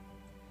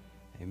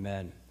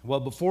Amen. Well,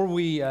 before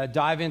we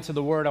dive into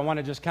the Word, I want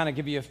to just kind of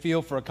give you a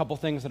feel for a couple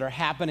things that are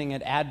happening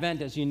at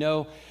Advent. As you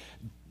know,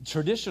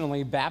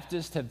 traditionally,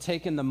 Baptists have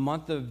taken the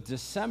month of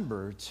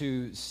December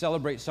to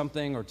celebrate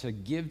something or to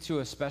give to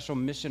a special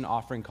mission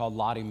offering called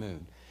Lottie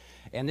Moon.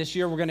 And this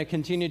year, we're going to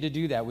continue to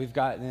do that.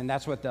 And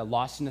that's what the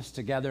Lostness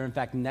Together. In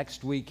fact,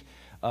 next week,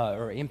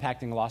 or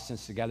Impacting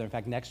Lostness Together. In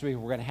fact, next week,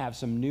 we're going to have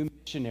some new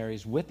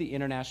missionaries with the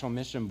International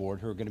Mission Board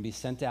who are going to be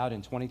sent out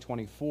in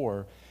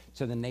 2024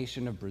 to the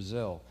nation of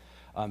Brazil.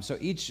 So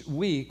each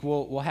week,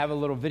 we'll have a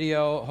little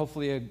video,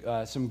 hopefully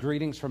some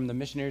greetings from the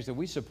missionaries that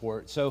we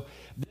support. So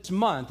this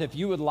month, if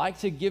you would like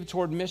to give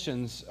toward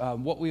missions,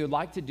 what we would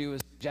like to do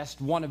is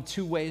just one of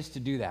two ways to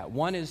do that.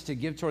 One is to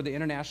give toward the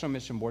International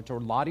Mission Board,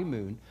 toward Lottie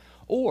Moon,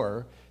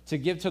 or to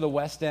give to the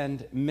West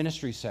End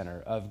Ministry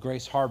Center of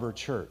Grace Harbor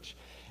Church.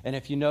 And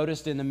if you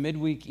noticed in the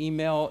midweek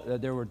email,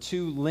 there were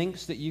two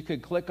links that you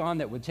could click on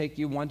that would take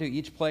you one to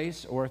each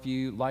place, or if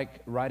you like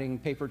writing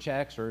paper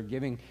checks or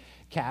giving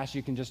cash,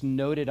 you can just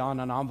note it on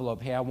an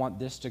envelope. Hey, I want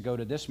this to go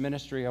to this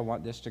ministry. I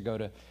want this to go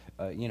to,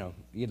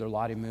 either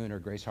Lottie Moon or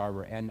Grace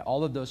Harbor. And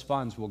all of those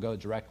funds will go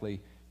directly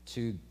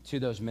to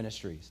those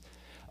ministries.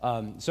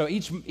 So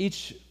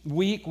each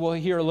week we'll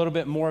hear a little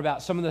bit more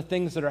about some of the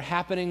things that are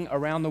happening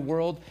around the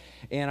world.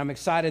 And I'm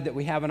excited that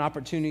we have an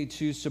opportunity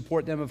to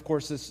support them. Of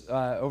course,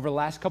 over the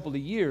last couple of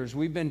years,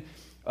 we've been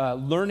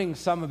learning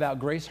some about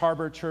Grace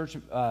Harbor Church.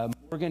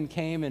 Morgan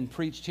came and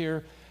preached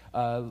here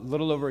a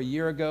little over a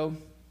year ago.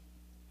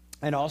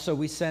 And also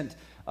we sent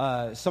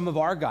some of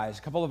our guys,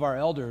 a couple of our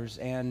elders,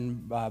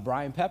 and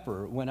Brian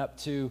Pepper went up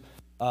to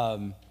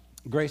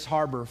Grace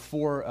Harbor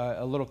for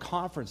a little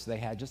conference they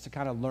had just to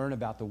kind of learn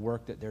about the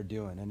work that they're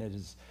doing. And it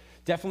is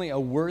definitely a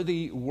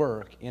worthy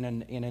work in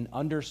an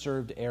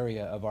underserved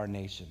area of our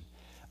nation.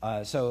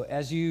 So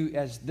as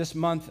this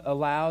month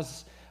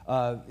allows,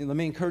 let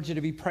me encourage you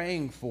to be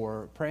praying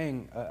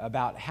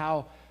about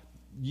how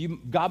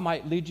God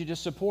might lead you to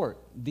support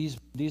these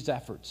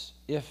efforts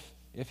if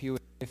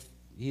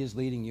He is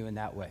leading you in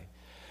that way.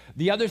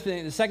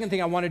 The second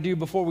thing I want to do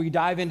before we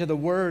dive into the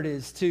Word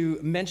is to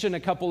mention a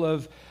couple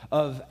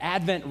of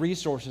Advent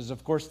resources.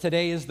 Of course,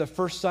 today is the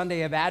first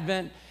Sunday of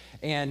Advent,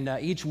 and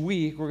each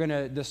week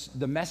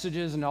the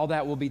messages and all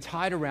that will be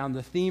tied around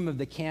the theme of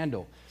the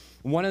candle.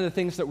 One of the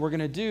things that we're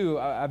going to do,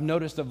 I've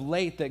noticed of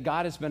late that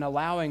God has been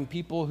allowing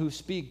people who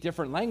speak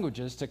different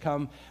languages to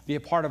come be a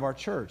part of our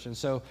church. And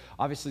so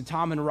obviously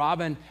Tom and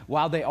Robin,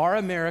 while they are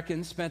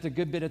Americans, spent a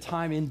good bit of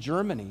time in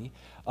Germany.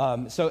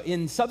 So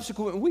in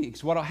subsequent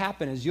weeks, what will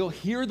happen is you'll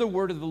hear the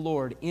word of the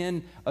Lord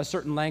in a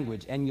certain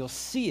language and you'll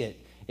see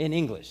it in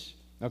English.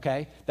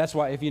 Okay? That's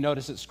why if you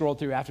notice it scrolled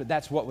through after,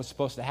 that's what was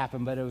supposed to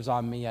happen, but it was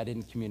on me. I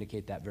didn't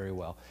communicate that very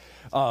well.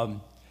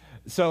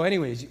 So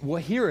anyways, we'll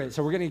hear it.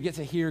 So we're going to get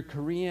to hear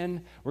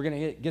Korean. We're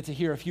going to get to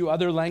hear a few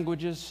other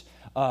languages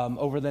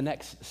over the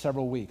next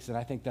several weeks, and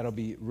I think that'll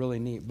be really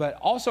neat. But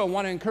also I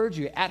want to encourage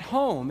you, at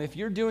home, if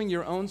you're doing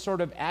your own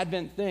sort of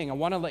Advent thing, I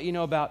want to let you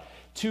know about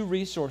two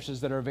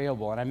resources that are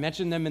available, and I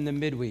mentioned them in the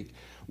midweek.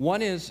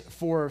 One is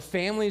for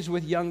families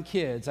with young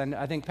kids, and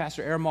I think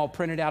Pastor Aramal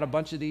printed out a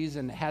bunch of these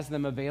and has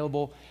them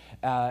available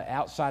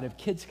outside of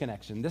Kids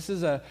Connection. This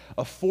is a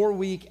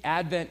 4-week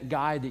Advent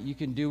guide that you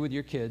can do with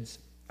your kids.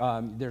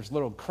 There's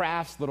little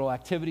crafts, little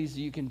activities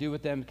that you can do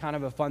with them, kind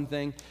of a fun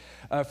thing.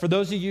 For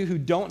those of you who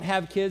don't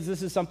have kids,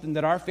 this is something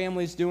that our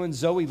family's doing.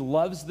 Zoe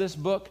loves this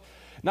book,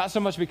 not so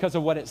much because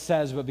of what it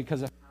says, but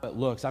because of how it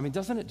looks. I mean,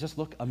 doesn't it just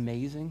look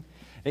amazing?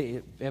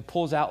 It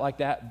pulls out like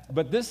that.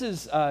 But this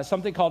is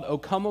something called O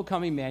Come, O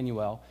Come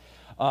Emmanuel.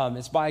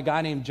 It's by a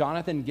guy named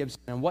Jonathan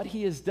Gibson. And what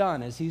he has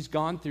done is he's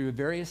gone through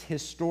various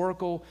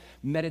historical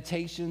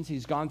meditations.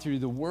 He's gone through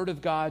the Word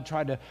of God,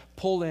 tried to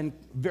pull in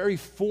very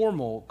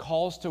formal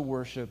calls to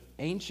worship,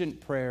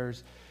 ancient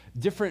prayers,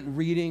 different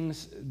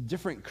readings,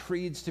 different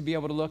creeds to be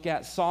able to look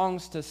at,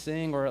 songs to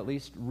sing or at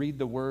least read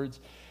the words.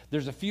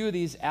 There's a few of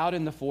these out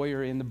in the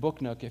foyer in the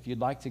book nook if you'd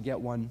like to get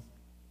one.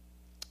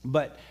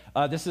 But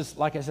this is,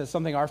 like I said,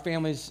 something our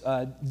family's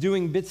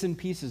doing bits and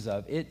pieces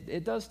of.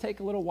 It does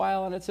take a little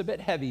while and it's a bit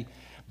heavy.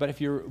 But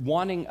if you're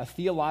wanting a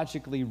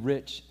theologically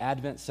rich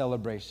Advent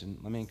celebration,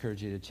 let me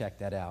encourage you to check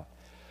that out.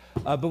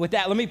 But with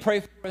that, let me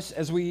pray for us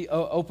as we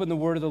open the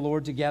Word of the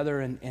Lord together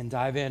and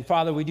dive in.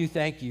 Father, we do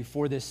thank you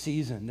for this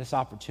season, this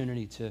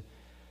opportunity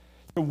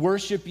to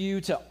worship you,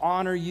 to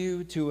honor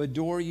you, to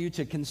adore you,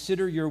 to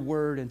consider your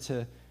Word, and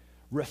to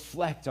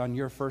reflect on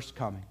your first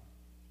coming.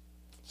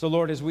 So,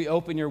 Lord, as we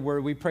open your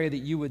Word, we pray that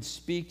you would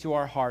speak to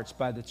our hearts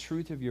by the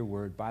truth of your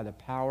Word, by the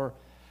power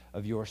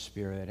of your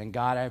Spirit. And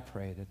God, I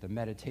pray that the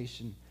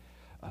meditation,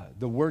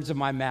 the words of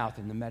my mouth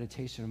and the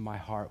meditation of my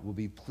heart will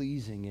be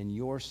pleasing in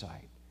your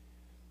sight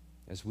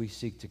as we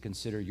seek to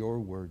consider your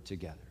word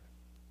together.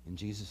 In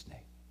Jesus' name,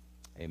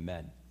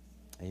 amen.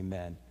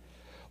 Amen.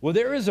 Well,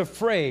 there is a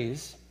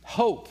phrase,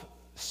 hope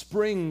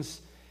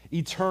springs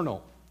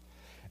eternal.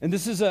 And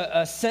this is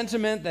a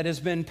sentiment that has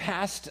been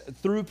passed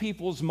through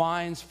people's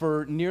minds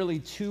for nearly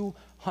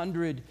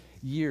 200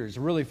 years,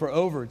 really for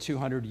over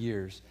 200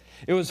 years.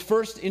 It was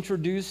first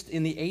introduced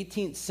in the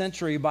 18th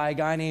century by a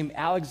guy named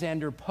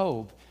Alexander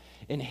Pope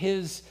in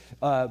his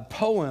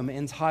poem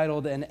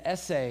entitled An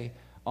Essay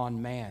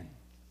on Man.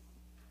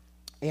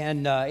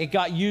 And it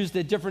got used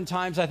at different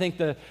times. I think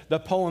the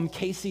poem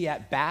Casey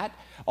at Bat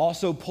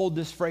also pulled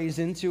this phrase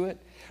into it.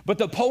 But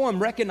the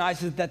poem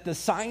recognizes that the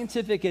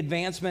scientific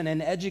advancement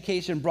and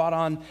education brought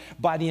on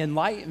by the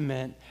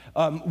Enlightenment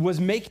was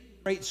making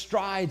great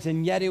strides,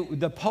 and yet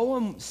the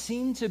poem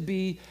seemed to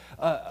be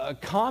a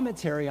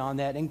commentary on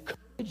that,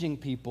 encouraging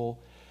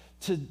people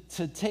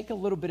to take a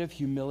little bit of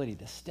humility,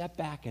 to step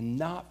back and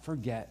not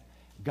forget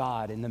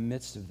God in the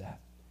midst of that.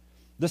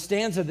 The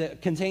stanza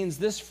that contains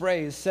this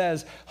phrase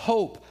says,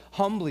 "Hope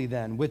humbly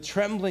then, with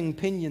trembling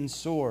pinions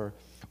soar.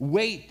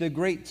 Wait the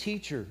great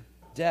teacher,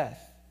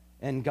 death,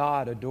 and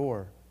God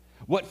adore.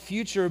 What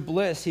future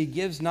bliss he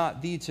gives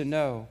not thee to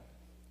know,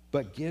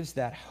 but gives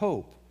that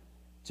hope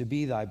to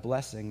be thy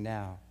blessing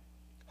now.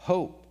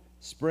 Hope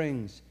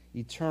springs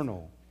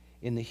eternal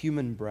in the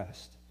human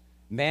breast.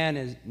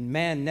 Man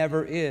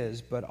never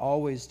is, but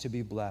always to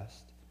be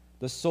blessed.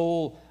 The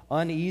soul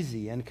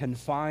uneasy and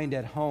confined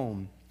at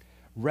home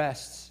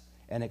rests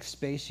and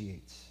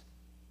expatiates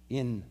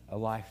in a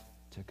life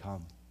to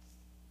come."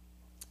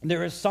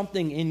 There is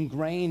something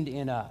ingrained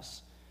in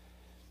us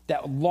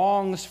that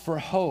longs for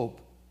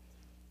hope.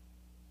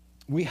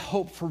 We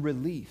hope for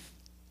relief.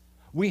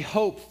 We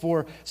hope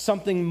for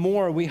something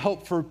more. We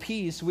hope for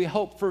peace. We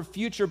hope for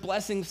future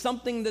blessings,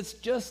 something that's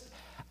just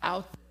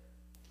out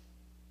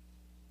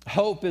there.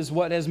 Hope is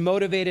what has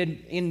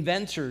motivated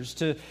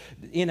inventors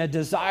in a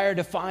desire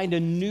to find a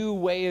new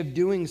way of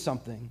doing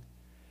something.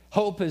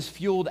 Hope has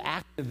fueled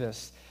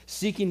activists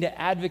seeking to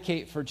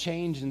advocate for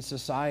change in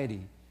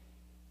society.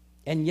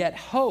 And yet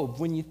hope,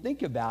 when you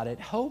think about it,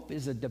 hope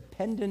is a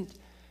dependent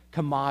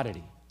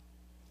commodity.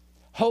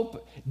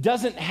 Hope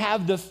doesn't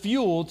have the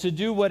fuel to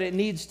do what it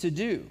needs to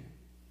do.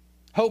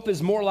 Hope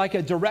is more like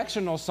a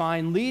directional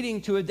sign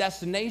leading to a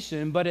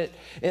destination, but it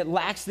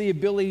lacks the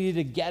ability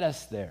to get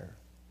us there.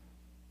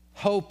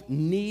 Hope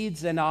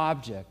needs an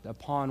object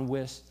upon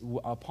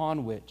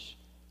which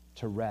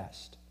to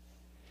rest.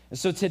 And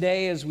so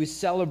today, as we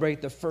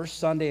celebrate the first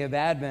Sunday of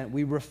Advent,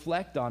 we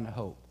reflect on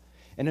hope.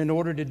 And in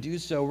order to do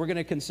so, we're going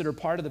to consider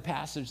part of the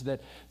passage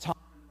that Tom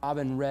and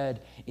Robin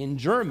read in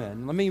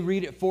German. Let me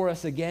read it for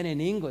us again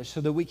in English so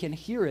that we can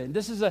hear it.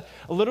 This is a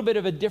little bit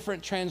of a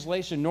different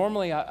translation.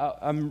 Normally,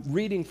 I'm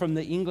reading from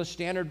the English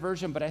Standard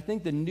Version, but I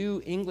think the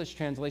New English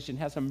Translation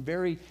has some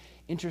very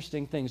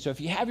interesting things. So if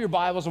you have your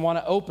Bibles and want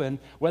to open,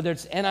 whether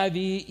it's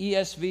NIV,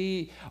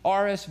 ESV,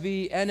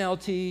 RSV,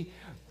 NLT,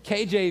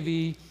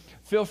 KJV,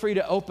 feel free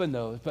to open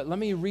those. But let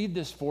me read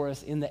this for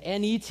us in the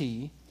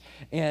NET,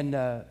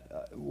 and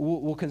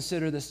we'll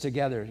consider this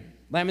together.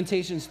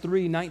 Lamentations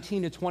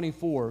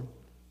 3:19-24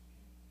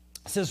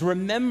 says,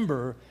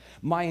 "Remember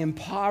my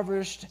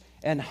impoverished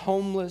and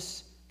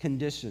homeless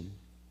condition,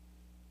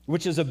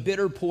 which is a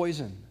bitter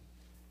poison.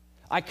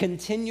 I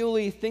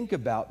continually think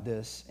about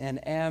this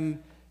and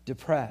am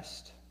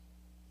depressed.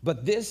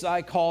 But this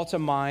I call to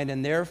mind,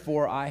 and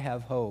therefore I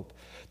have hope.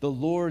 The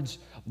Lord's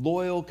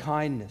loyal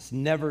kindness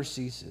never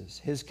ceases.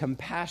 His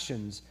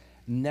compassions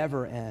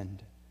never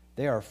end.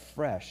 They are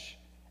fresh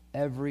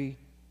every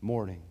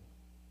morning.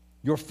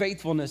 Your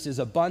faithfulness is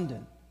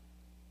abundant.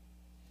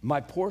 My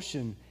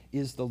portion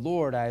is the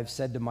Lord, I have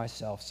said to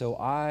myself, so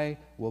I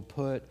will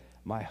put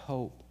my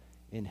hope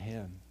in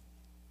him."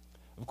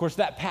 Of course,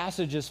 that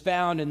passage is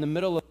found in the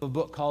middle of a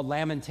book called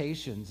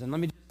Lamentations. And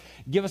let me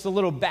give us a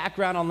little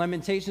background on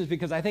Lamentations,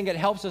 because I think it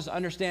helps us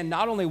understand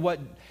not only what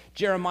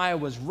Jeremiah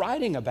was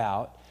writing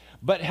about,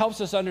 but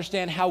helps us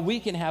understand how we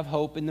can have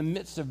hope in the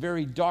midst of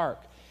very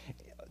dark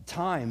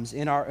times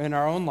in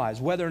our own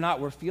lives, whether or not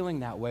we're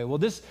feeling that way. Well,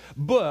 this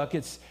book,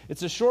 it's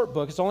a short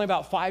book. It's only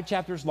about 5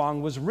 chapters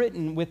long, was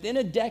written within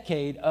a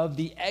decade of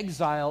the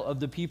exile of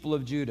the people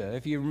of Judah.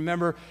 If you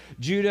remember,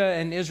 Judah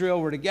and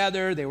Israel were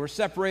together. They were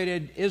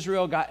separated.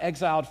 Israel got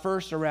exiled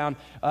first around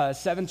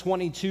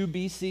 722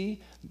 BC.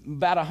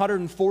 About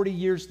 140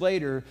 years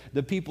later,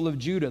 the people of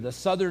Judah, the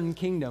southern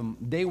kingdom,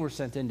 they were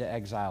sent into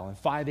exile in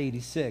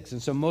 586.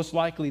 And so most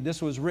likely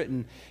this was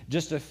written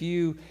just a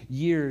few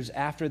years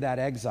after that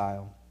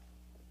exile.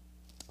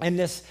 And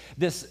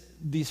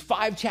these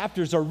 5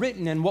 chapters are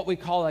written in what we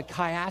call a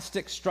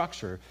chiastic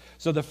structure.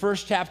 So the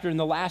first chapter and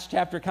the last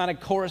chapter kind of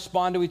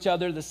correspond to each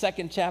other. The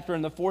second chapter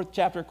and the fourth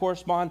chapter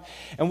correspond.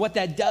 And what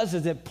that does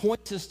is it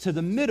points us to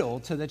the middle,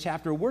 to the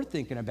chapter we're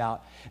thinking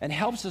about, and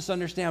helps us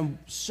understand,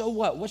 so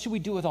what? What should we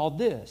do with all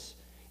this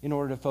in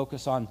order to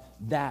focus on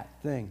that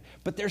thing?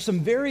 But there's some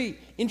very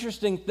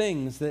interesting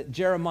things that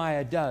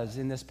Jeremiah does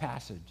in this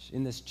passage,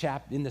 in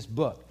this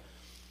book.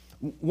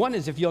 One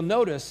is, if you'll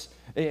notice,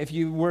 if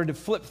you were to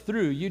flip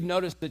through, you'd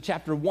notice that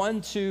chapter 1,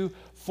 2,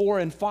 4,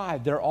 and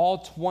 5, they're all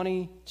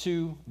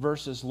 22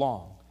 verses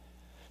long.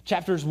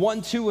 Chapters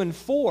 1, 2, and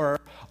 4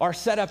 are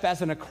set up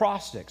as an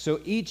acrostic. So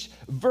each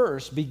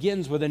verse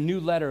begins with a new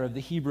letter of the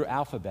Hebrew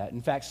alphabet.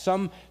 In fact,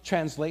 some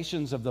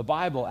translations of the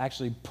Bible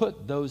actually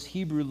put those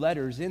Hebrew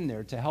letters in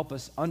there to help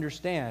us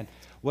understand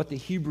what the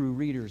Hebrew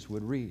readers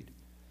would read.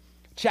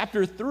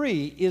 Chapter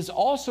 3 is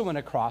also an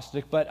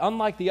acrostic, but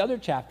unlike the other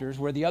chapters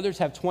where the others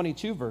have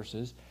 22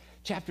 verses,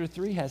 chapter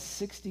 3 has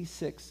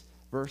 66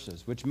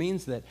 verses, which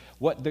means that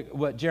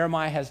what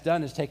Jeremiah has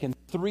done is taken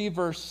 3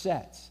 verse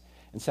sets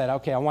and said,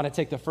 okay, I want to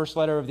take the first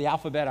letter of the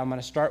alphabet. I'm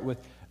going to start with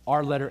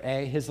our letter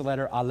A, his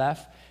letter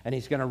Aleph, and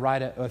he's going to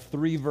write a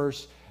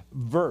 3-verse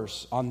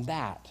on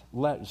that,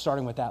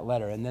 starting with that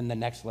letter, and then the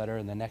next letter,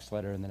 and the next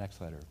letter, and the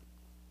next letter.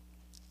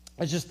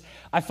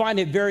 I find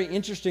it very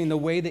interesting the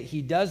way that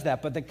he does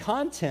that, but the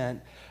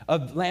content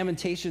of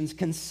Lamentations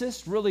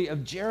consists really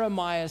of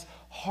Jeremiah's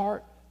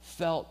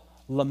heartfelt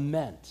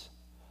lament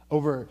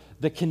over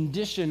the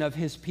condition of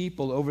his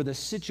people, over the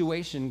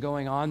situation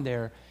going on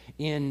there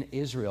in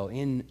Israel,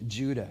 in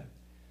Judah.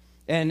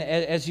 And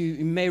as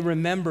you may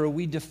remember,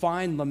 we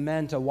defined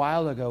lament a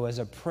while ago as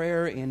a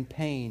prayer in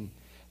pain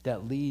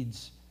that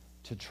leads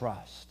to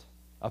trust.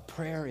 A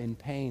prayer in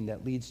pain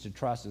that leads to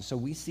trust. And so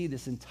we see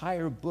this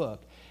entire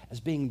book as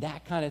being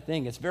that kind of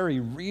thing. It's very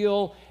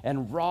real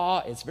and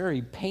raw. It's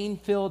very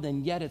pain-filled,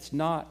 and yet it's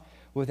not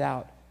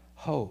without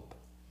hope.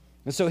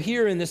 And so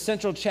here in the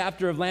central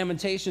chapter of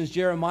Lamentations,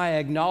 Jeremiah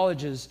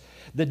acknowledges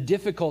the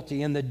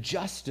difficulty and the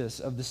justice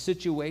of the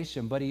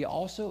situation, but he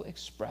also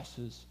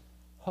expresses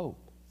hope.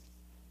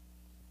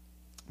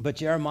 But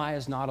Jeremiah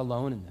is not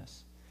alone in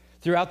this.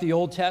 Throughout the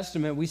Old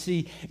Testament, we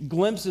see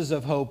glimpses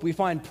of hope. We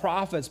find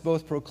prophets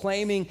both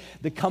proclaiming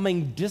the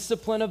coming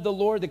discipline of the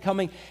Lord, the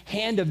coming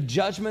hand of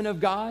judgment of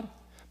God,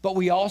 but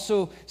we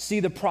also see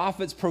the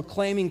prophets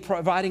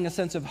providing a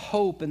sense of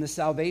hope in the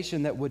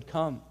salvation that would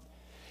come.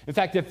 In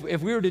fact,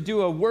 if we were to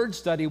do a word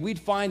study, we'd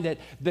find that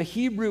the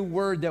Hebrew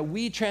word that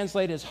we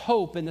translate as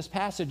hope in this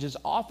passage is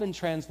often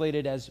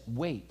translated as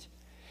wait.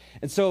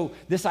 And so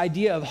this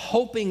idea of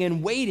hoping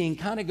and waiting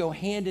kind of go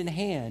hand in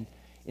hand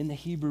in the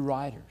Hebrew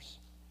writers.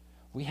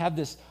 We have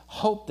this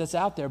hope that's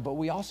out there, but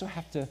we also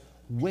have to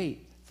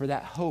wait for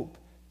that hope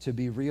to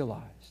be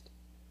realized.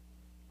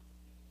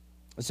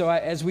 So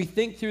as we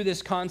think through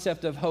this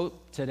concept of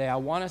hope today, I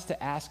want us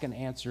to ask and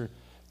answer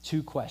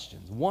 2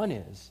 questions. One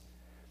is,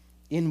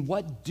 in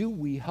what do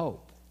we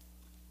hope?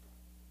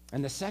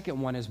 And the second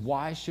one is,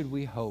 why should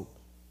we hope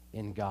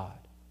in God?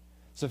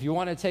 So if you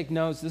want to take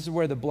notes, this is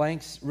where the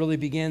blanks really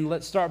begin.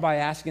 Let's start by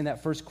asking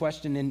that first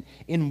question,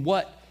 in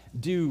what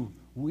do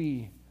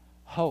we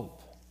hope?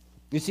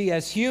 You see,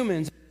 as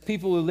humans,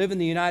 people who live in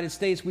the United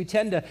States, we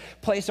tend to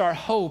place our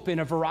hope in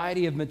a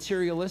variety of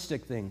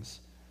materialistic things.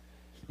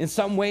 In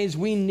some ways,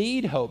 we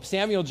need hope.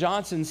 Samuel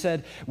Johnson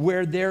said,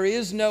 where there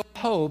is no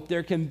hope,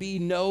 there can be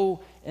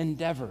no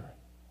endeavor.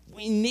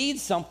 We need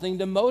something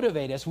to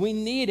motivate us. We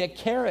need a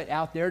carrot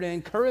out there to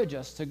encourage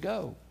us to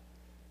go.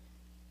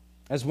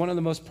 As one of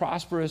the most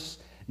prosperous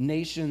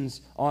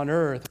nations on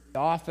earth, we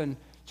often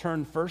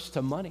turn first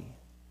to money.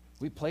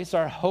 We place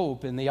our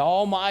hope in the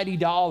almighty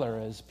dollar,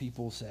 as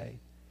people say.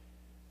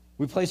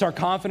 We place our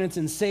confidence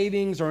in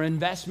savings or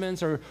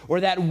investments or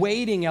that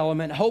waiting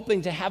element,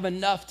 hoping to have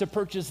enough to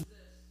purchase this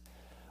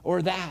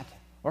or that,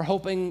 or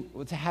hoping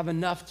to have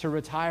enough to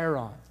retire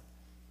on.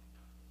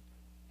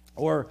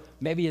 Or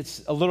maybe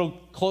it's a little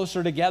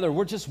closer together.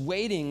 We're just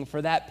waiting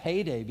for that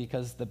payday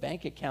because the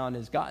bank account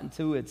has gotten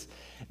to its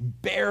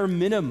bare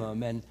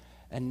minimum, and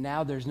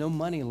now there's no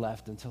money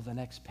left until the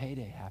next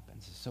payday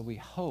happens. So we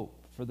hope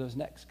for those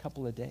next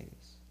couple of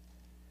days.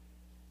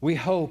 We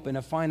hope in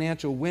a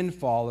financial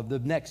windfall of the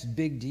next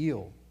big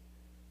deal.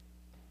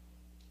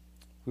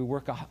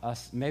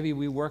 Maybe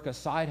we work a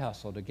side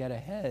hustle to get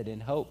ahead in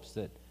hopes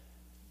that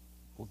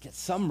we'll get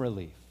some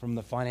relief from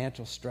the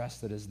financial stress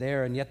that is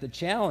there. And yet the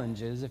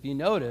challenge is, if you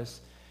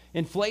notice,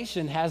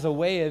 inflation has a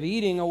way of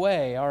eating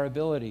away our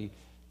ability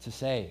to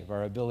save,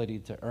 our ability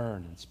to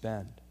earn and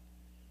spend.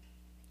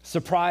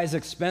 Surprise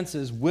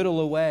expenses whittle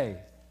away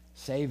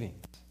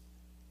savings.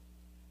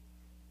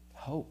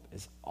 Hope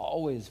is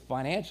always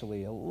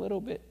financially a little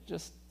bit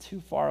just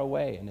too far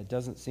away, and it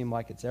doesn't seem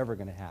like it's ever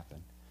going to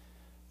happen.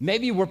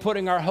 Maybe we're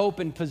putting our hope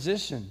in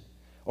position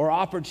or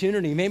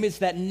opportunity. Maybe it's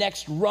that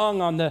next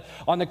rung on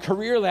the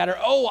career ladder.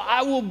 Oh,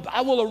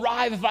 I will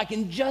arrive if I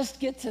can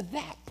just get to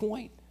that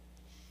point.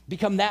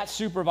 Become that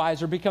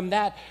supervisor,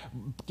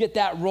 get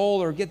that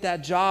role or get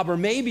that job. Or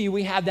maybe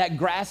we have that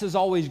grass is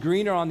always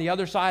greener on the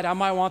other side. I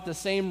might want the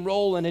same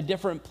role in a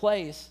different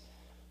place.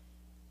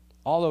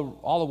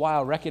 All the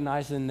while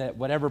recognizing that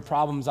whatever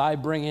problems I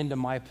bring into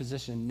my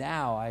position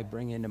now, I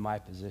bring into my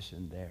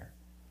position there.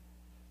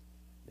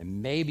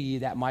 And maybe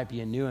that might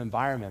be a new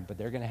environment, but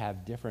they're going to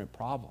have different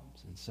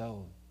problems. And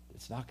so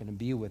it's not going to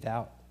be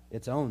without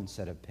its own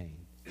set of pain.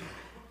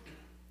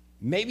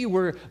 Maybe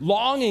we're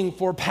longing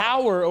for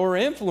power or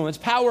influence,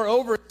 power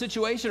over a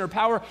situation or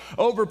power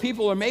over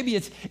people, or maybe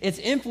it's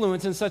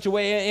influence in such a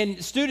way.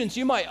 And students,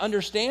 you might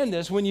understand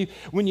this when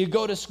you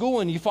go to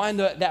school and you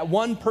find that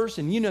one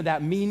person,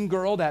 that mean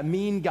girl, that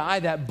mean guy,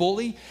 that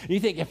bully. And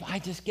you think, if I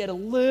just get a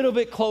little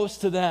bit close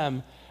to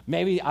them,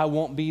 maybe I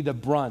won't be the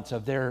brunt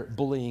of their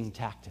bullying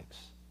tactics.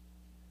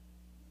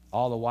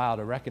 All the while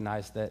to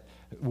recognize that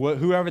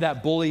whoever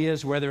that bully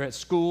is, whether at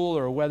school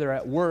or whether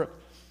at work,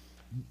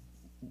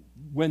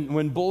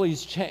 when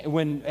bullies change,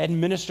 when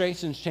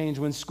administrations change,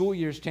 when school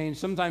years change,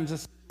 sometimes the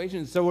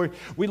situation. So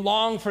we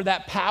long for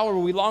that power.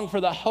 We long for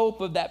the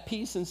hope of that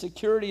peace and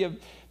security of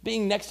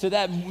being next to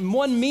that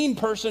one mean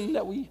person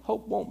that we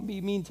hope won't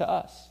be mean to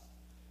us.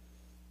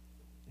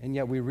 And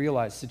yet we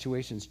realize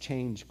situations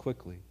change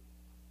quickly.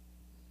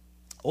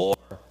 Or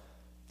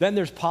then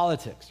there's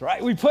politics,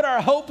 right? We put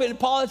our hope in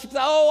politics.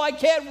 Oh, I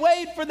can't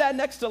wait for that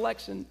next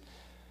election.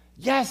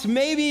 Yes,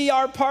 maybe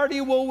our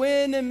party will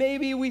win, and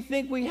maybe we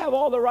think we have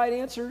all the right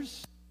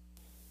answers.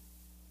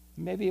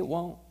 Maybe it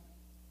won't.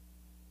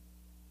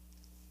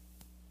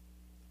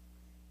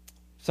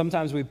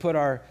 Sometimes we put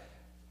our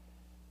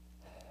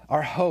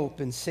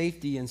hope in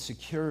safety and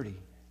security.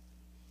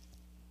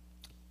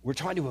 We're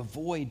trying to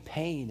avoid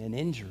pain and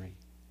injury.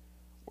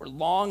 We're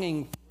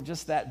longing for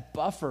just that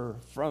buffer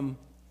from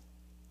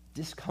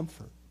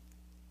discomfort.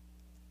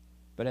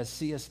 But as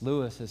C.S.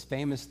 Lewis has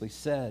famously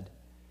said,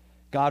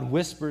 God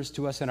whispers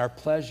to us in our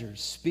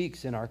pleasures,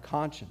 speaks in our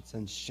conscience,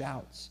 and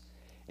shouts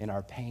in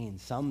our pain.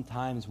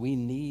 Sometimes we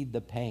need the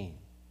pain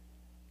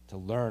to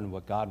learn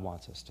what God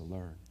wants us to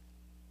learn.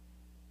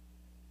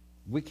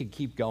 We could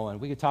keep going.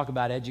 We could talk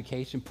about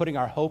education, putting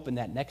our hope in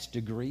that next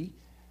degree,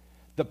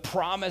 the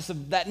promise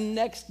of that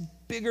next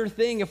bigger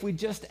thing if we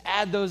just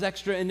add those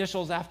extra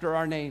initials after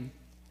our name.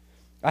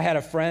 I had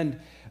a friend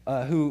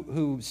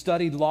who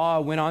studied law,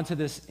 went on to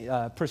this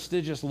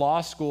prestigious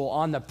law school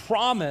on the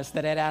promise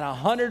that it had a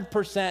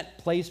 100%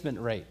 placement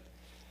rate.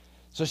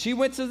 So she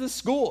went to the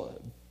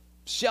school,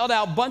 shelled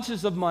out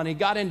bunches of money,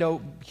 got into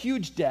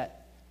huge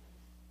debt,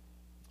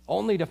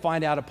 only to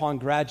find out upon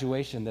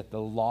graduation that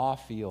the law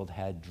field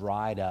had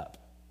dried up.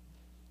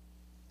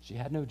 She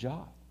had no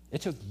job.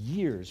 It took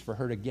years for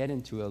her to get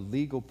into a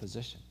legal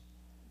position,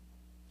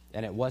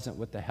 and it wasn't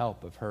with the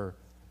help of her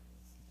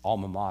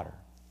alma mater.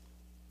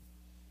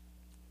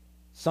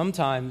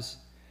 Sometimes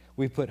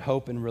we put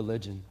hope in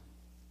religion.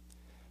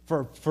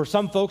 For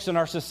some folks in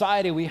our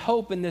society, we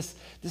hope in this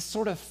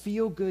sort of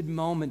feel-good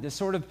moment, this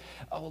sort of,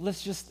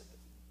 let's just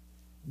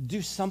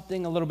do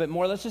something a little bit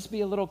more. Let's just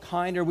be a little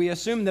kinder. We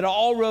assume that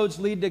all roads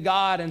lead to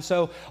God, and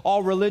so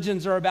all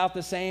religions are about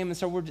the same, and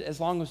so as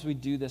long as we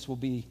do this, we'll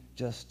be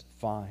just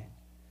fine.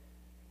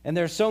 And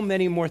there are so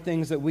many more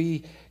things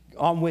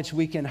on which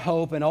we can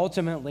hope, and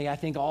ultimately, I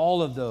think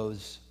all of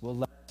those will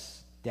let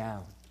us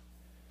down.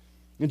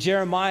 And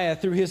Jeremiah,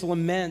 through his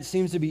lament,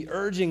 seems to be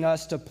urging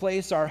us to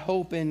place our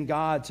hope in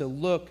God, to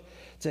look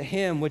to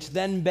him, which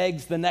then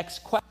begs the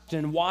next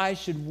question: why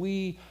should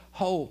we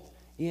hope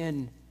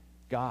in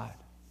God?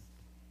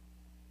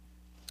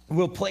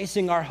 Will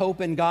placing our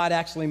hope in God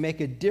actually make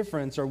a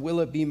difference, or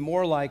will it be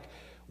more like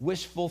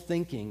wishful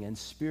thinking and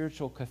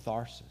spiritual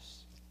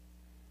catharsis?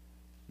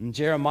 And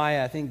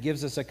Jeremiah, I think,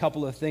 gives us a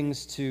couple of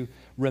things to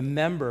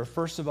remember.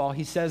 First of all,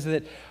 he says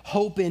that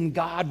hope in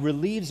God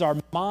relieves our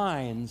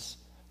minds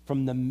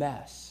from the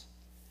mess.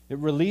 It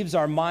relieves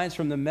our minds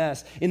from the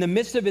mess. In the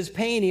midst of his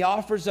pain, he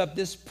offers up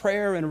this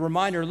prayer and a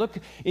reminder. Look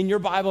in your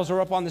Bibles or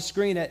up on the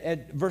screen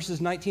at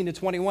verses 19 to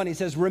 21. He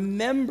says,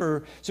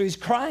 remember. So he's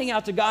crying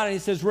out to God and he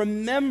says,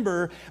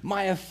 remember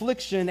my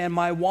affliction and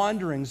my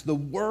wanderings, the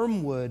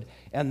wormwood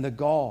and the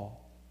gall.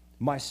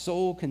 My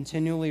soul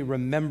continually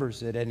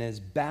remembers it and is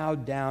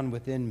bowed down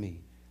within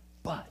me.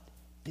 But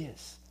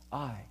this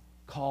I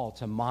call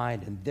to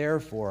mind, and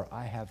therefore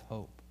I have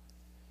hope.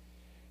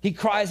 He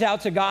cries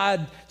out to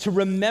God to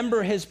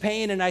remember his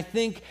pain, and I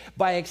think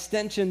by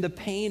extension the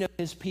pain of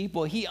his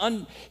people.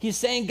 He's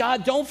saying,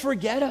 God, don't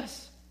forget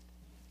us.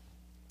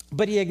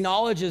 But he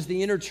acknowledges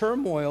the inner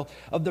turmoil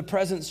of the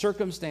present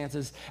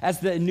circumstances. As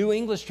the New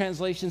English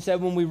translation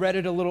said when we read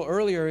it a little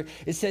earlier,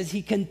 it says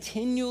he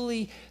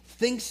continually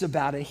thinks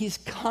about it. He's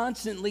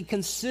constantly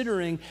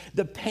considering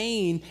the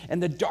pain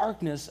and the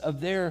darkness of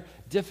their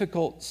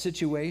difficult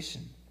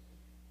situation.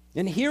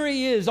 And here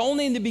he is,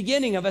 only in the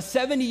beginning of a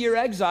 70-year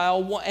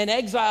exile, an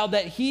exile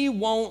that he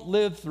won't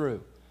live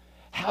through.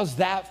 How's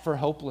that for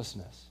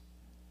hopelessness?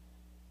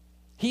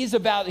 He's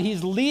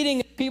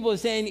leading people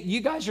saying,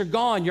 you guys are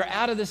gone, you're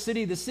out of the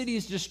city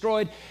is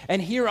destroyed,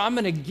 and here I'm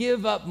going to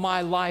give up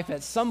my life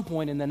at some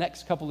point in the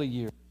next couple of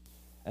years,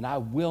 and I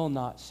will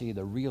not see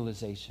the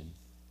realization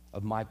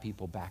of my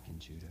people back in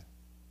Judah.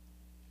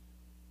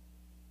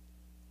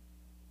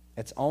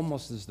 It's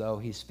almost as though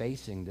he's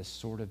facing this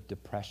sort of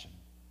depression.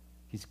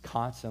 He's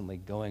constantly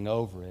going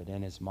over it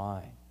in his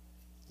mind.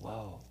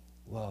 Whoa,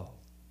 whoa,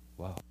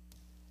 whoa.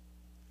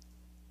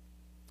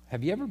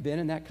 Have you ever been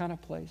in that kind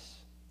of place?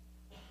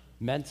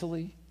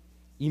 Mentally,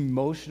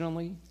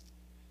 emotionally,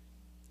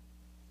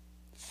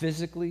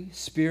 physically,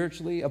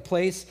 spiritually, a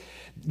place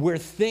where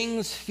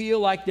things feel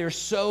like they're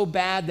so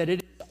bad that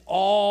it is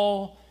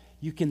all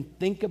you can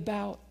think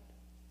about?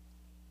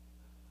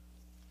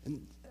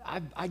 And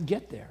I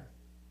get there.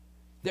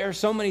 There are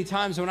so many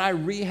times when I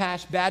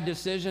rehash bad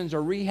decisions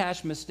or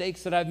rehash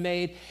mistakes that I've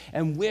made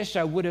and wish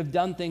I would have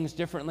done things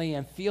differently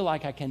and feel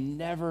like I can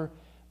never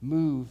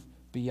move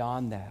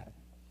beyond that.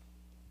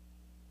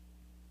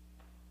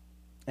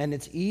 And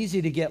it's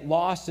easy to get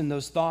lost in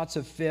those thoughts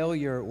of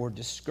failure or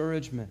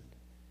discouragement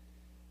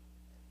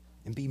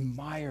and be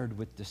mired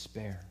with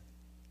despair.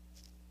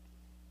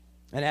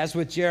 And as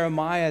with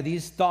Jeremiah,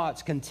 these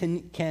thoughts can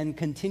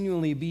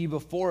continually be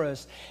before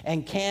us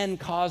and can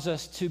cause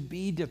us to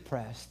be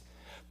depressed.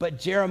 But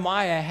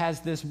Jeremiah has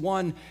this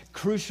one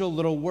crucial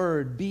little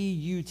word,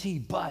 B-U-T,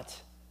 but.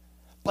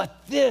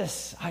 But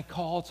this I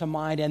call to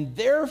mind, and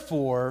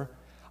therefore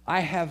I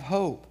have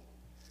hope.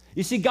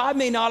 You see, God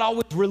may not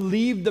always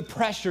relieve the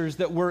pressures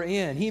that we're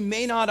in. He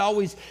may not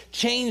always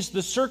change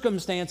the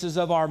circumstances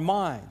of our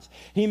minds.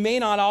 He may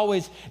not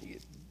always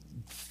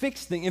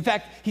fix things. In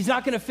fact, he's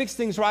not going to fix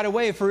things right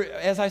away. For,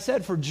 as I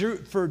said, for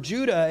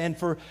Judah and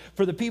for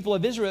the people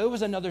of Israel, it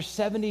was another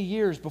 70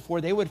 years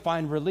before they would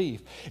find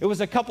relief. It was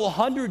a couple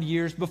hundred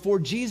years before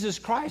Jesus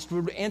Christ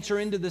would enter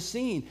into the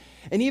scene.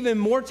 And even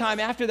more time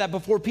after that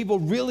before people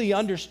really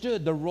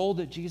understood the role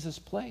that Jesus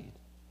played.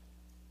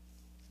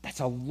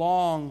 That's a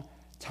long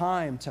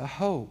time to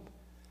hope.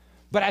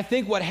 But I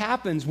think what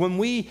happens when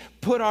we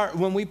put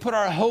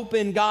our hope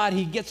in God,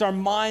 he gets our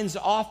minds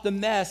off the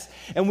mess,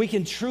 and we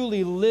can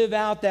truly live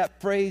out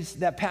that phrase,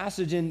 that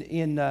passage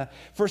in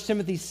 1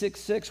 Timothy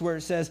 6:6, where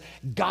it says,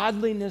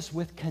 godliness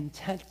with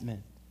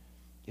contentment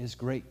is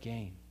great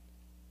gain.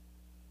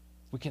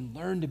 We can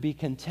learn to be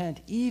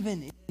content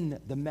even in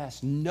the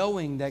mess,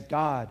 knowing that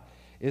God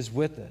is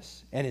with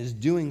us and is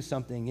doing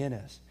something in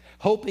us.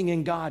 Hoping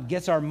in God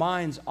gets our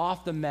minds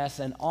off the mess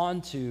and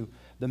onto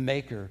the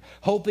Maker.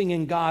 Hoping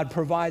in God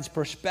provides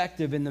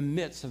perspective in the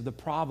midst of the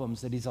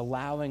problems that he's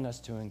allowing us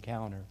to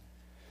encounter.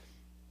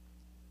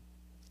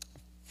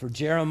 For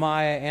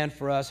Jeremiah and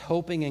for us,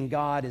 hoping in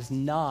God is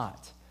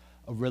not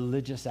a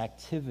religious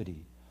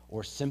activity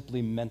or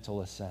simply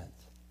mental assent.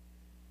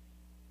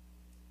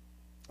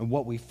 And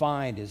what we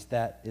find is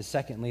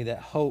secondly, that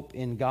hope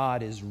in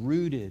God is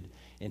rooted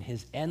in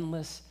his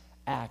endless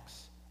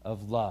acts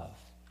of love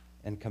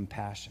and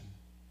compassion.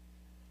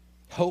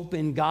 Hope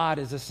in God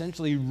is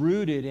essentially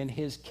rooted in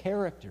his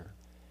character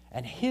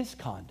and his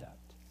conduct.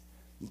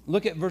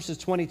 Look at verses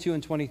 22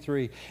 and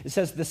 23. It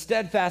says, the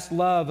steadfast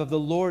love of the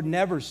Lord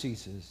never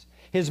ceases.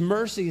 His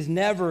mercies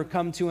never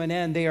come to an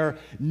end. They are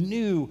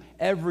new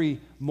every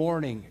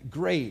morning.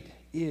 Great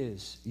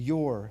is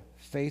your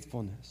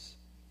faithfulness.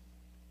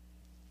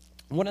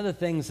 One of the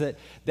things that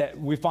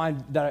we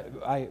find that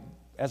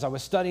as I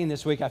was studying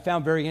this week, I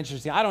found very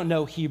interesting. I don't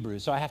know Hebrew,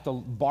 so I have to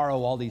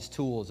borrow all these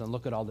tools and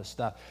look at all this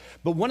stuff.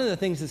 But one of the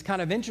things that's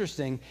kind of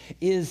interesting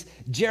is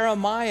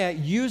Jeremiah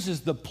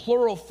uses the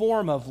plural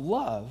form of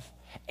love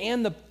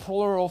and the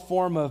plural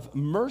form of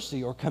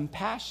mercy or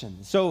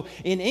compassion. So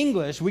in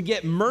English, we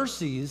get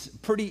mercies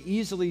pretty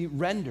easily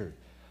rendered.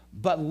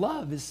 But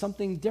love is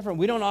something different.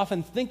 We don't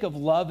often think of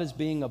love as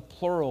being a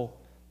plural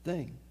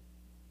thing.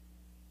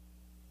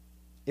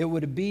 It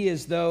would be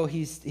as though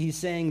he's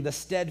saying the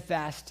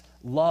steadfast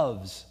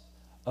loves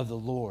of the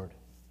Lord.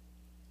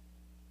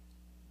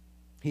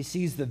 He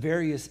sees the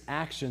various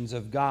actions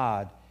of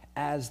God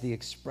as the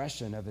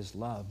expression of his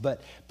love.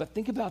 But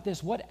think about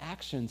this. What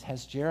actions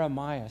has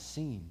Jeremiah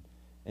seen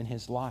in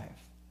his life?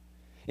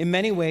 In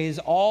many ways,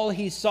 all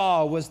he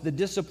saw was the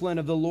discipline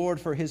of the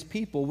Lord for his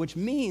people, which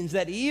means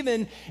that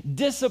even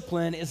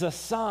discipline is a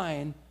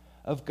sign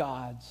of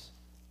God's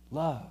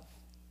love.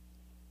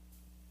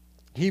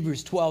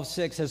 Hebrews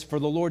 12:6 says, for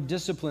the Lord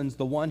disciplines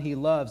the one he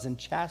loves and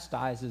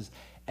chastises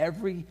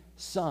every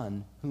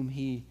son whom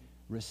he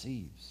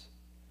receives.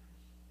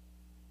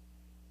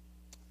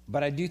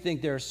 But I do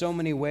think there are so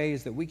many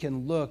ways that we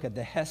can look at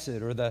the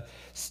hesed or the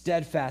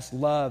steadfast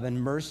love and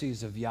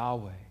mercies of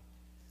Yahweh.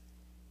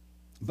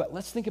 But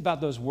let's think about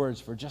those words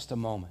for just a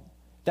moment.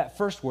 That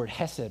first word,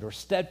 hesed, or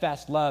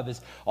steadfast love,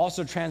 is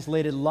also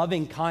translated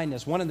loving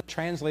kindness. One of the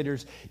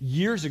translators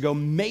years ago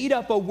made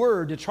up a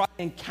word to try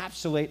to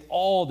encapsulate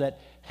all that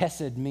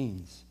hesed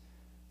means,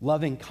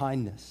 loving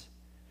kindness.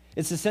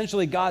 It's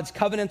essentially God's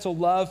covenantal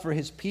love for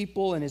his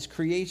people and his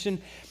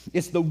creation.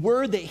 It's the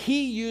word that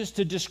he used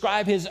to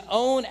describe his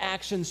own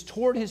actions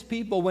toward his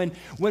people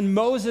when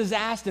Moses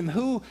asked him,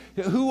 Who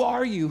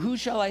are you? Who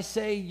shall I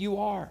say you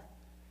are?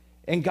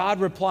 And God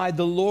replied,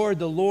 the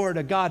Lord,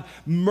 a God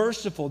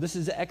merciful. This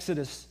is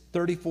Exodus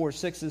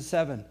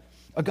 34:6-7.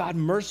 A God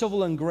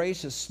merciful and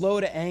gracious,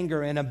 slow to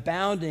anger, and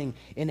abounding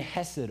in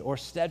hesed, or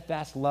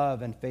steadfast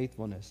love and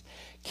faithfulness.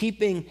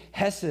 Keeping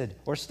hesed,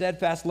 or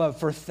steadfast love,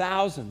 for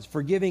thousands,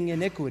 forgiving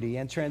iniquity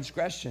and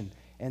transgression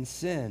and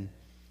sin,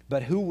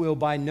 but who will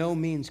by no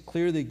means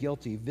clear the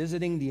guilty,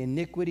 visiting the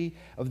iniquity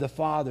of the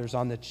fathers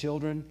on the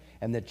children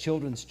and the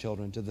children's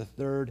children to the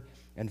third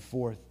and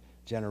fourth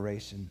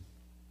generation.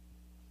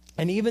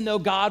 And even though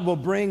God will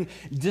bring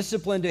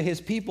discipline to his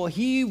people,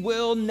 he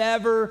will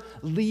never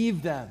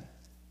leave them.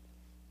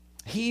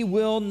 He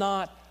will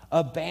not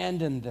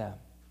abandon them.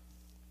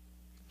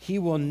 He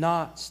will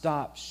not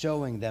stop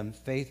showing them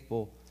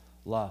faithful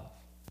love.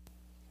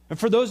 And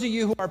for those of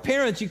you who are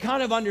parents, you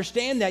kind of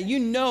understand that. You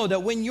know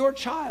that when your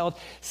child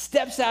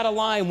steps out of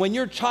line, when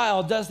your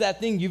child does that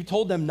thing you've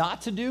told them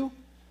not to do,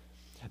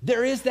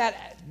 There is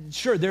that,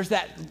 sure, there's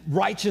that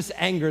righteous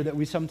anger that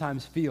we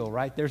sometimes feel,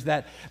 right? There's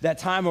that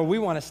time where we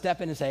want to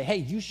step in and say, hey,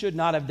 you should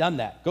not have done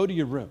that. Go to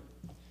your room.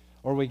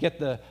 Or we get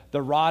the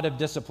rod of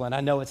discipline.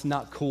 I know it's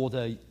not cool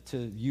to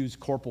use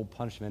corporal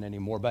punishment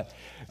anymore, but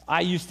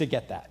I used to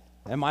get that.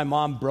 And my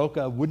mom broke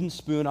a wooden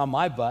spoon on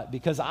my butt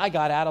because I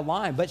got out of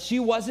line. But she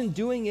wasn't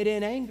doing it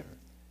in anger.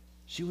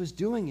 She was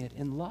doing it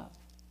in love.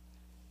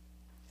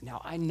 Now,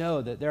 I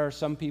know that there are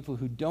some people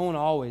who don't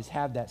always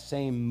have that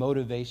same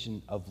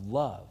motivation of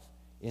love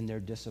in their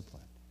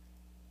discipline.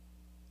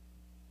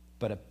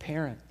 But a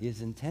parent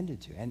is intended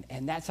to.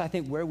 And that's, I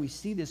think, where we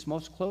see this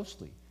most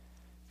closely.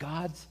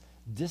 God's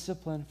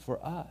discipline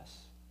for us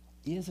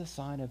is a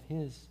sign of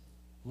his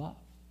love.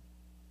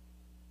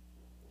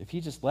 If he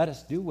just let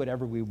us do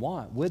whatever we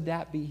want, would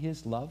that be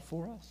his love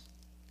for us?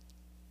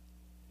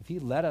 If he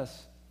let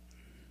us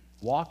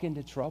walk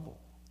into trouble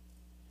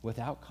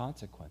without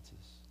consequences,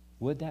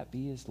 would that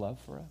be his love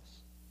for us?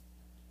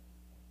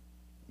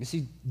 You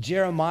see,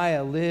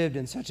 Jeremiah lived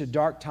in such a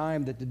dark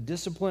time that the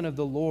discipline of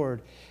the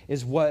Lord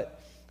is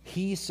what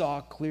he saw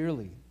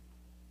clearly.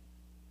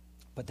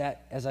 But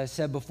that, as I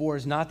said before,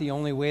 is not the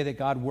only way that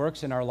God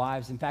works in our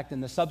lives. In fact, in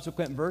the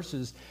subsequent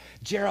verses,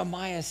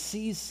 Jeremiah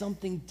sees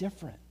something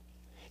different.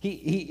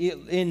 He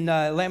in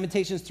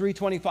Lamentations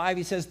 3:25,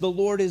 he says, the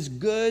Lord is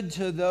good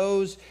to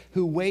those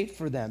who wait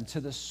for them, to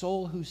the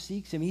soul who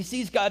seeks him. He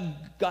sees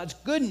God's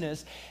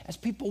goodness as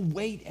people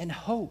wait and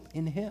hope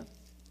in him.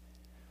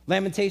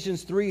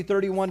 Lamentations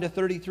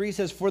 3:31-33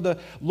 says, for the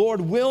Lord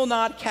will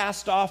not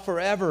cast off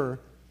forever.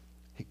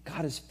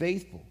 God is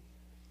faithful.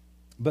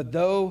 But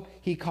though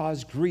he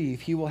cause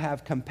grief, he will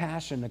have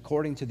compassion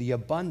according to the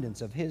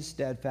abundance of his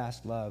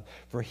steadfast love.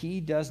 For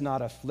he does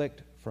not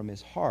afflict from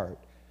his heart,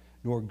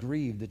 nor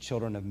grieve the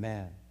children of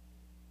man.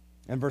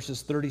 And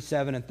verses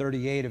 37 and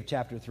 38 of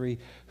chapter 3,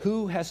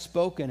 who has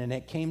spoken and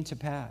it came to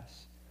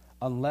pass,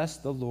 unless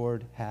the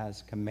Lord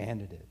has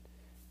commanded it?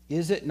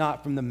 Is it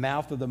not from the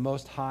mouth of the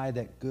Most High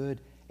that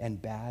good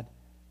and bad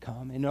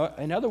come?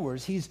 In other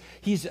words, he's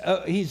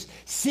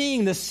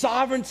seeing the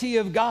sovereignty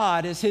of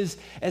God as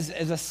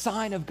a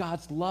sign of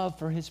God's love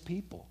for his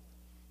people.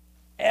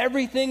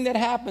 Everything that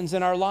happens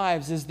in our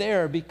lives is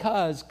there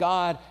because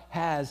God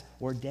has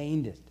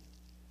ordained it.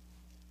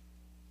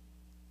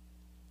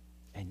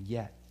 And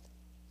yet,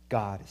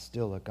 God is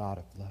still a God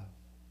of love.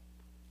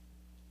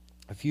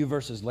 A few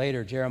verses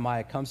later,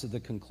 Jeremiah comes to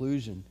the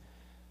conclusion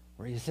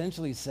where he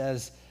essentially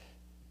says,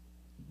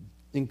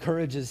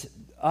 encourages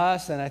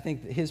us, and I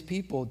think his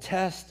people,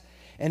 test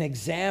and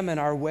examine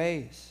our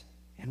ways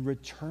and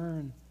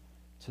return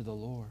to the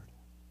Lord.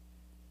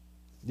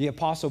 The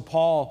Apostle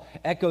Paul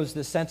echoes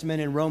this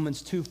sentiment in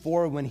Romans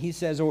 2:4 when he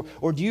says,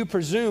 or do you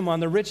presume on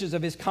the riches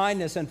of his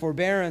kindness and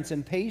forbearance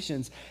and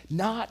patience,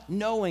 not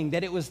knowing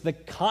that it was the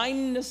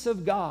kindness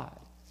of God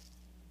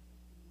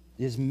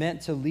is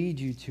meant to lead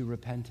you to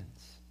repentance?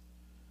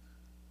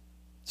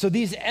 So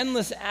these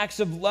endless acts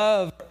of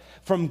love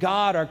from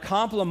God are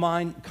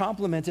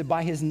complemented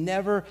by his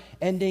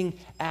never-ending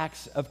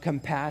acts of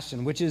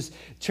compassion, which is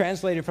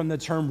translated from the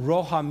term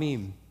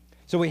rohamim.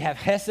 So we have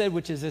Hesed,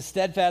 which is his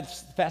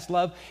steadfast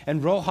love,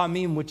 and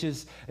Rohamim, which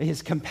is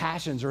his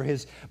compassions or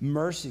his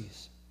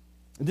mercies.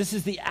 This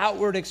is the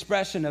outward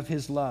expression of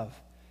his love.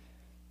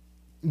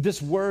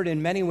 This word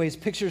in many ways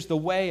pictures the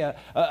way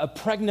a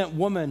pregnant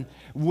woman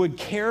would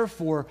care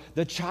for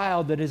the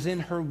child that is in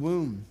her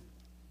womb.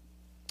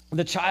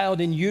 The child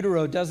in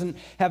utero doesn't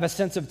have a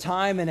sense of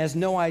time and has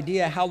no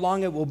idea how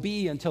long it will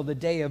be until the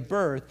day of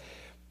birth,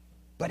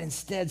 but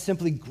instead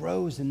simply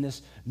grows in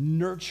this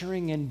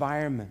nurturing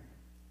environment,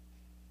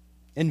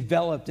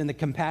 enveloped in the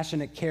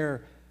compassionate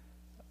care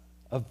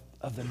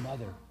of the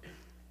mother.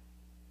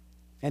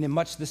 And in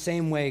much the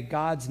same way,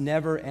 God's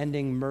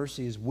never-ending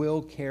mercies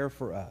will care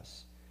for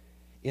us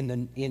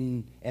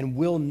and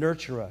will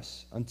nurture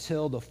us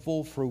until the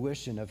full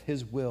fruition of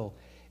his will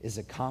is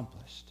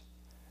accomplished.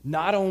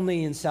 Not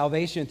only in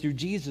salvation through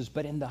Jesus,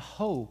 but in the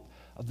hope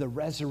of the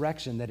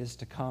resurrection that is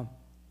to come.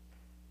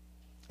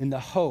 In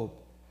the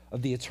hope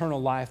of the eternal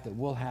life that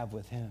we'll have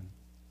with him.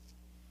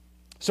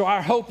 So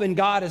our hope in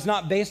God is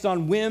not based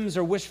on whims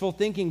or wishful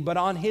thinking, but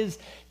on his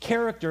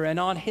character and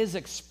on his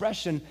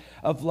expression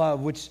of love,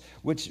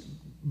 which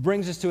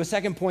brings us to a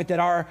second point, that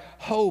our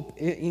hope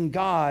in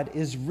God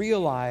is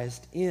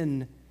realized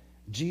in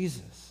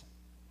Jesus.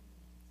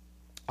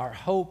 Our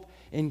hope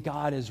in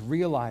God is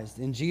realized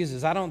in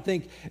Jesus. I don't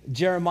think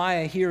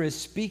Jeremiah here is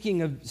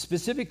speaking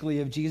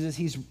specifically of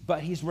Jesus,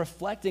 but he's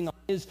reflecting on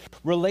his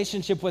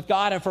relationship with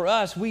God. And for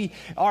us, we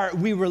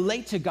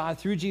relate to God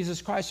through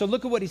Jesus Christ. So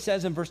look at what he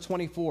says in verse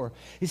 24.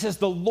 He says,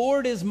 "The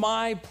Lord is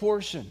my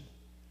portion,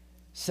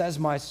 says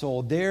my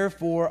soul.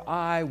 Therefore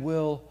I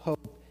will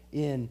hope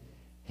in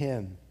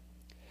him."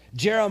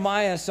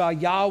 Jeremiah saw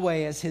Yahweh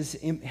as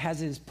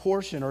his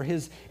portion or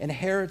his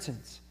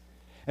inheritance.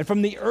 And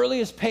from the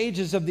earliest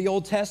pages of the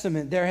Old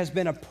Testament, there has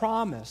been a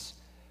promise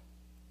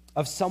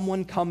of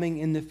someone coming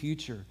in the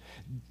future.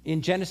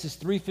 In Genesis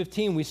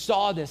 3:15, we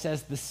saw this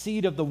as the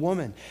seed of the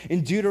woman.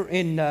 In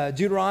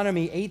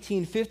Deuteronomy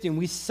 18:15,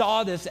 we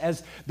saw this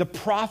as the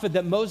prophet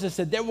that Moses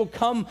said, there will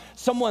come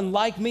someone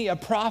like me, a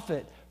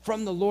prophet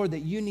from the Lord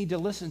that you need to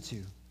listen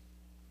to.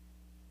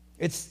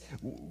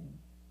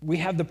 We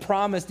have the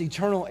promised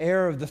eternal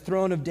heir of the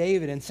throne of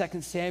David in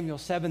 2 Samuel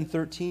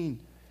 7:13.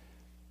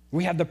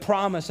 We have the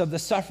promise of the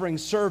suffering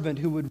servant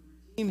who would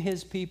redeem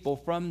his people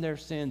from their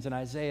sins in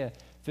Isaiah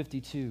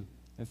 52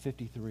 and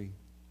 53.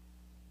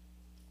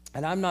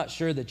 And I'm not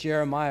sure that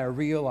Jeremiah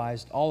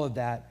realized all of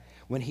that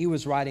when he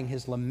was writing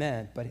his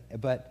lament,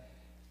 but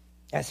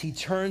as he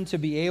turned to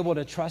be able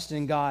to trust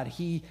in God,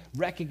 he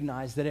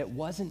recognized that it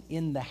wasn't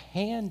in the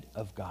hand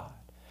of God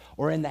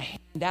or in the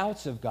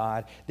handouts of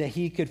God that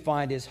he could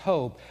find his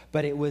hope,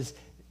 but it was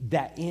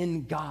that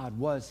in God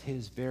was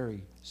his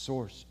very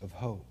source of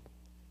hope.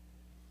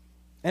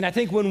 And I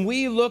think when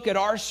we look at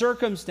our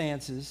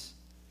circumstances,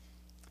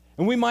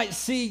 and we might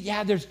see,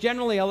 there's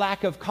generally a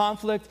lack of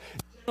conflict.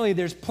 Generally,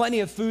 there's plenty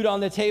of food on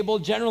the table.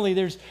 Generally,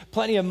 there's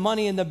plenty of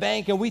money in the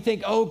bank. And we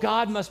think, oh,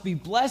 God must be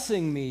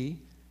blessing me.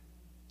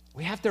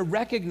 We have to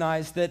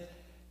recognize that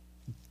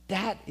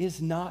that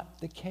is not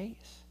the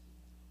case.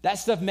 That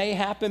stuff may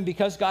happen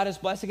because God is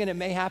blessing it. It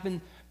may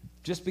happen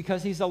just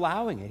because he's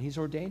allowing it. He's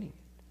ordaining it.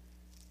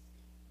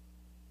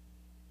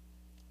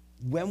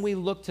 When we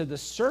look to the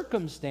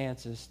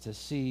circumstances to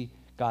see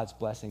God's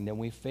blessing, then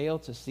we fail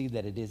to see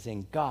that it is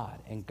in God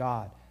and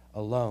God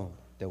alone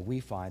that we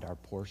find our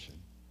portion.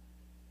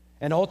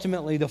 And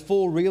ultimately, the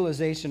full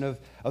realization of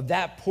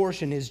that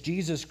portion is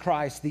Jesus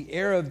Christ, the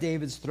heir of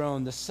David's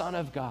throne, the Son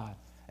of God,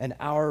 and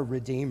our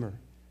Redeemer.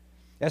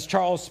 As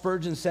Charles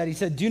Spurgeon said, he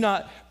said, do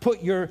not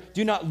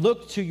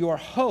look to your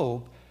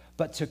hope,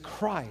 but to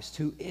Christ,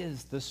 who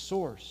is the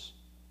source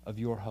of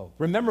your hope.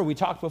 Remember, we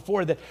talked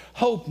before that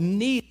hope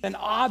needs an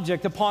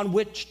object upon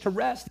which to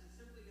rest,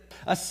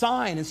 a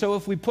sign. And so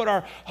if we put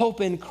our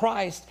hope in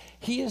Christ,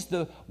 he is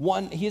the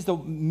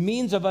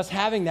means of us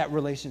having that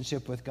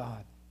relationship with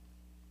God.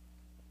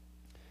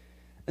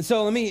 And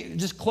so let me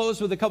just close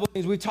with a couple of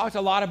things. We've talked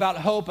a lot about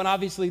hope, and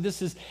obviously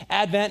this is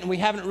Advent, and we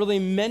haven't really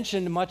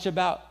mentioned much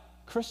about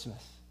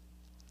Christmas.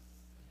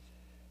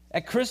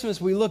 At Christmas,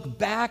 we look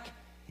back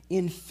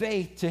in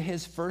faith to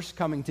his first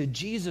coming, to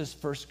Jesus'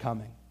 first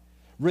coming.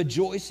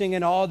 Rejoicing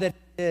in all that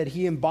he did,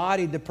 he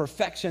embodied the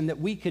perfection that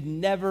we could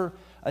never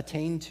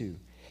attain to.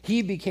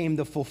 He became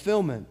the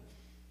fulfillment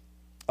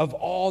of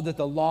all that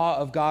the law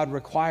of God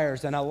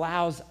requires and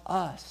allows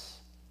us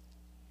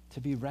to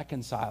be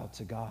reconciled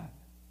to God.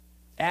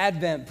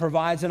 Advent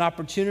provides an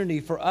opportunity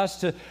for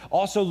us to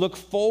also look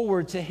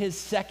forward to his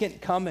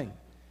second coming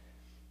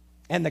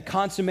and the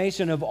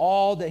consummation of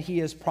all that he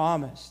has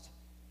promised.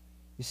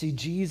 You see,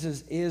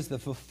 Jesus is the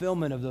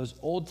fulfillment of those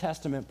Old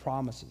Testament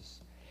promises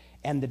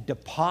and the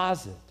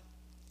deposit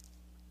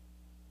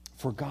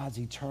for God's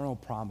eternal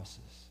promises.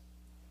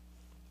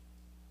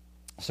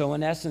 So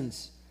in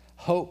essence,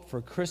 hope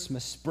for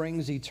Christmas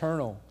springs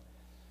eternal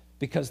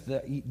because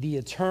the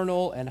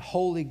eternal and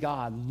holy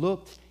God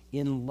looked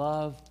in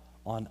love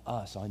on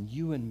us, on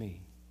you and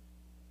me,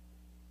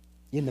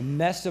 in the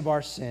mess of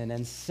our sin,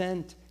 and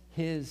sent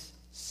his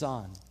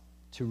Son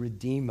to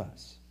redeem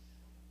us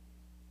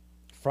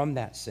from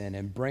that sin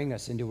and bring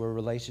us into a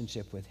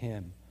relationship with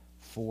him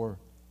for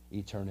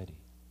eternity.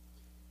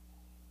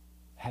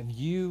 Have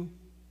you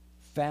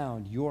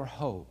found your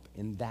hope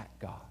in that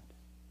God?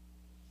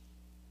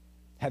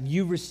 Have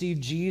you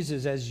received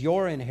Jesus as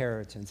your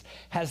inheritance?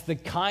 Has the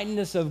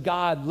kindness of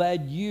God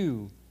led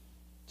you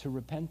to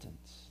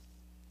repentance?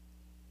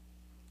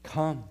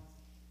 Come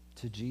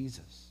to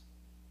Jesus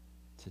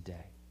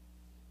today.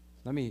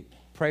 Let me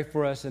pray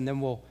for us, and then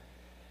we'll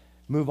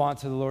move on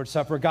to the Lord's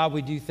Supper. God,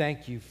 we do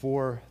thank you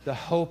for the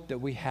hope that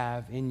we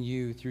have in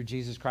you through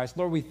Jesus Christ.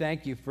 Lord, we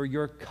thank you for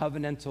your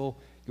covenantal,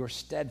 your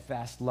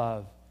steadfast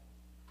love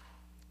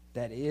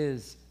that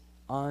is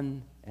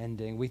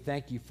unending. We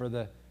thank you for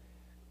the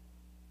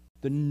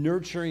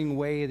nurturing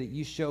way that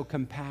you show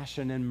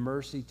compassion and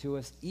mercy to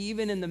us,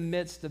 even in the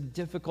midst of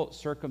difficult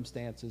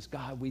circumstances.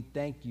 God, we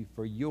thank you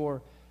for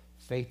your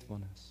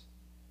faithfulness.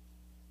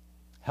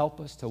 Help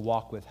us to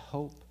walk with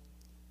hope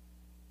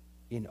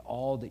in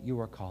all that you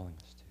are calling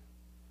us to.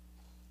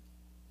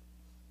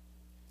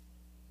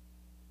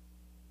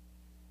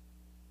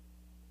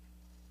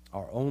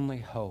 Our only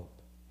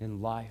hope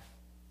in life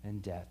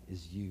and death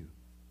is you.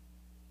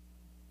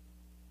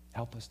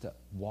 Help us to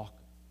walk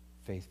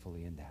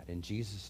faithfully in that. In Jesus'